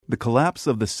The collapse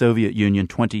of the Soviet Union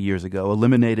 20 years ago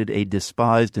eliminated a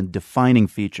despised and defining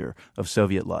feature of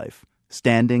Soviet life,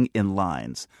 standing in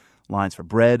lines. Lines for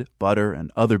bread, butter,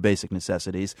 and other basic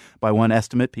necessities. By one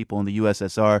estimate, people in the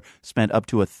USSR spent up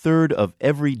to a third of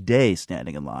every day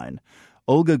standing in line.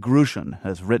 Olga Grushin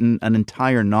has written an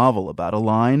entire novel about a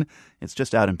line. It's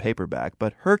just out in paperback,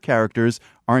 but her characters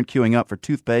aren't queuing up for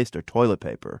toothpaste or toilet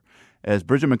paper. As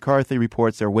Bridget McCarthy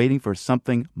reports, they're waiting for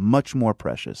something much more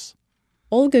precious.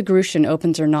 Olga Grushin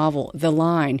opens her novel, The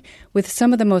Line, with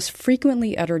some of the most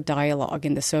frequently uttered dialogue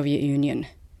in the Soviet Union.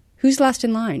 Who's last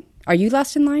in line? Are you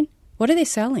last in line? What are they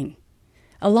selling?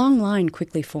 A long line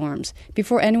quickly forms,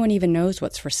 before anyone even knows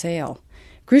what's for sale.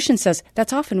 Grushin says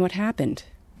that's often what happened.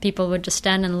 People would just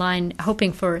stand in line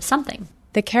hoping for something.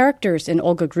 The characters in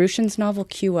Olga Grushin's novel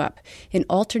queue up in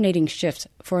alternating shifts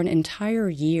for an entire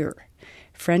year.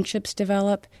 Friendships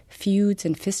develop, feuds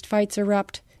and fistfights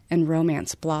erupt, and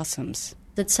romance blossoms.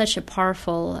 It's such a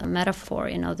powerful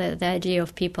metaphor, the idea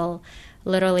of people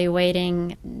literally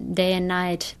waiting day and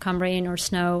night, come rain or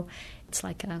snow. It's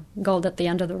like a gold at the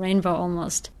end of the rainbow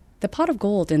almost. The pot of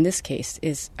gold in this case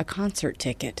is a concert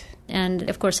ticket. And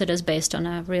of course it is based on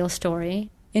a real story.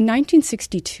 In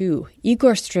 1962,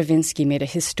 Igor Stravinsky made a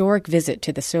historic visit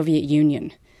to the Soviet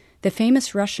Union. The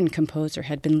famous Russian composer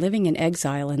had been living in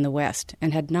exile in the West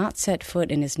and had not set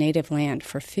foot in his native land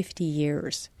for 50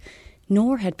 years.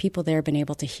 Nor had people there been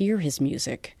able to hear his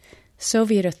music.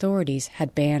 Soviet authorities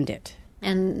had banned it.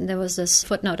 And there was this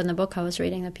footnote in the book I was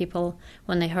reading that people,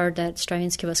 when they heard that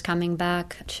Stravinsky was coming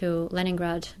back to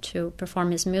Leningrad to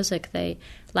perform his music, they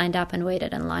lined up and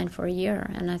waited in line for a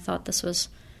year. And I thought this was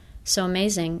so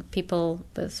amazing. People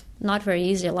with not very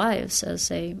easy lives, as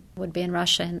they would be in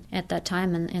Russia at that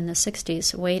time in the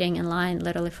 60s, waiting in line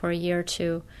literally for a year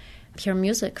to hear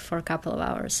music for a couple of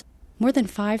hours. More than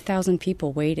 5,000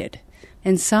 people waited.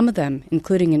 And some of them,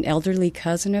 including an elderly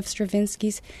cousin of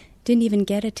Stravinsky's, didn't even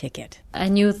get a ticket. I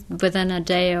knew within a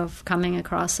day of coming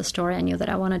across the story, I knew that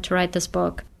I wanted to write this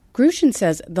book. Grushin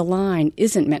says The Line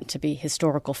isn't meant to be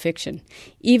historical fiction,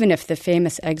 even if the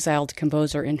famous exiled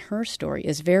composer in her story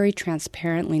is very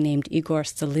transparently named Igor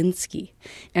Stalinsky,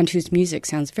 and whose music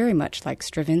sounds very much like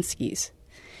Stravinsky's.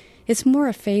 It's more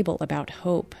a fable about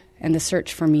hope and the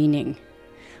search for meaning.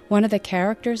 One of the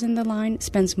characters in The Line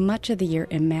spends much of the year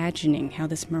imagining how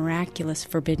this miraculous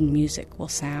forbidden music will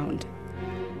sound.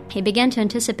 He began to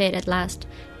anticipate at last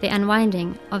the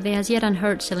unwinding of the as yet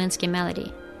unheard Stalinsky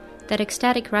melody, that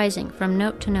ecstatic rising from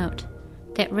note to note,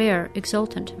 that rare,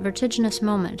 exultant, vertiginous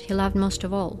moment he loved most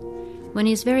of all, when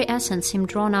his very essence seemed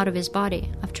drawn out of his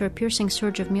body after a piercing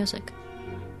surge of music,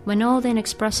 when all the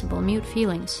inexpressible mute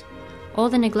feelings, all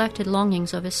the neglected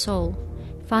longings of his soul,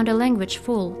 found a language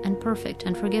full and perfect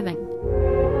and forgiving.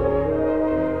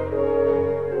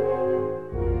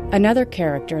 Another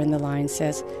character in The Line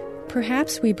says,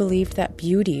 "Perhaps we believed that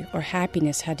beauty or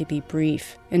happiness had to be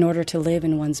brief in order to live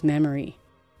in one's memory."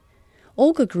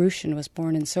 Olga Grushin was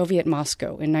born in Soviet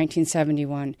Moscow in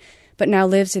 1971, but now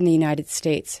lives in the United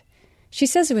States. She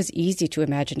says it was easy to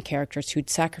imagine characters who'd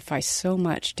sacrifice so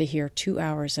much to hear 2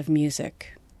 hours of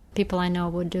music. People I know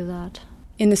would do that.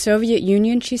 In the Soviet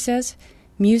Union, she says,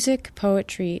 music,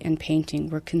 poetry, and painting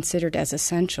were considered as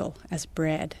essential as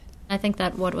bread. I think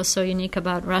that what was so unique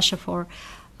about Russia for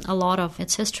a lot of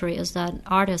its history is that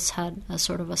artists had a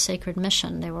sort of a sacred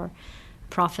mission. They were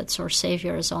prophets or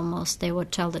saviors almost. They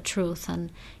would tell the truth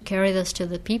and carry this to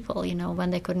the people, when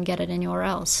they couldn't get it anywhere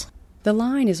else. The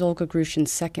Line is Olga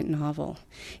Grushin's second novel.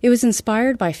 It was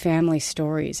inspired by family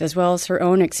stories as well as her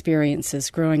own experiences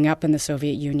growing up in the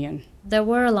Soviet Union. There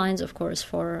were lines, of course,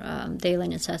 for daily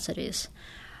necessities.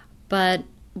 But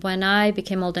when I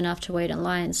became old enough to wait in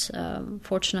lines,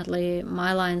 fortunately,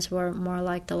 my lines were more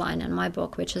like the line in my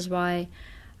book, which is why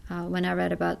when I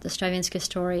read about the Stravinsky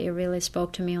story, it really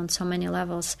spoke to me on so many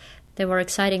levels. There were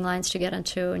exciting lines to get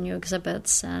into, new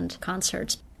exhibits and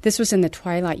concerts. This was in the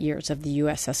twilight years of the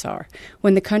USSR,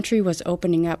 when the country was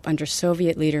opening up under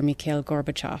Soviet leader Mikhail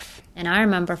Gorbachev. And I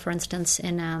remember, for instance,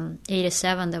 in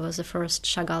 1987, there was the first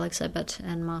Chagall exhibit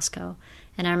in Moscow.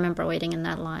 And I remember waiting in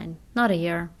that line. Not a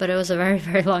year, but it was a very,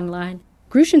 very long line.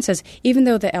 Grushin says even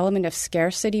though the element of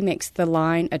scarcity makes The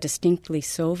Line a distinctly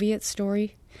Soviet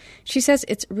story, she says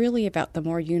it's really about the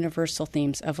more universal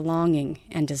themes of longing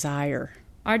and desire.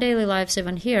 Our daily lives,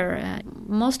 even here,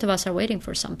 most of us are waiting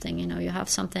for something. You have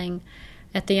something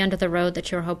at the end of the road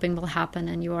that you're hoping will happen,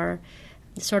 and you are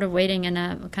sort of waiting in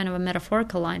a kind of a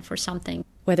metaphorical line for something.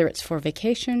 Whether it's for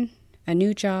vacation, a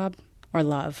new job, or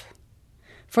love.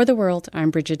 For The World,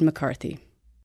 I'm Bridget McCarthy.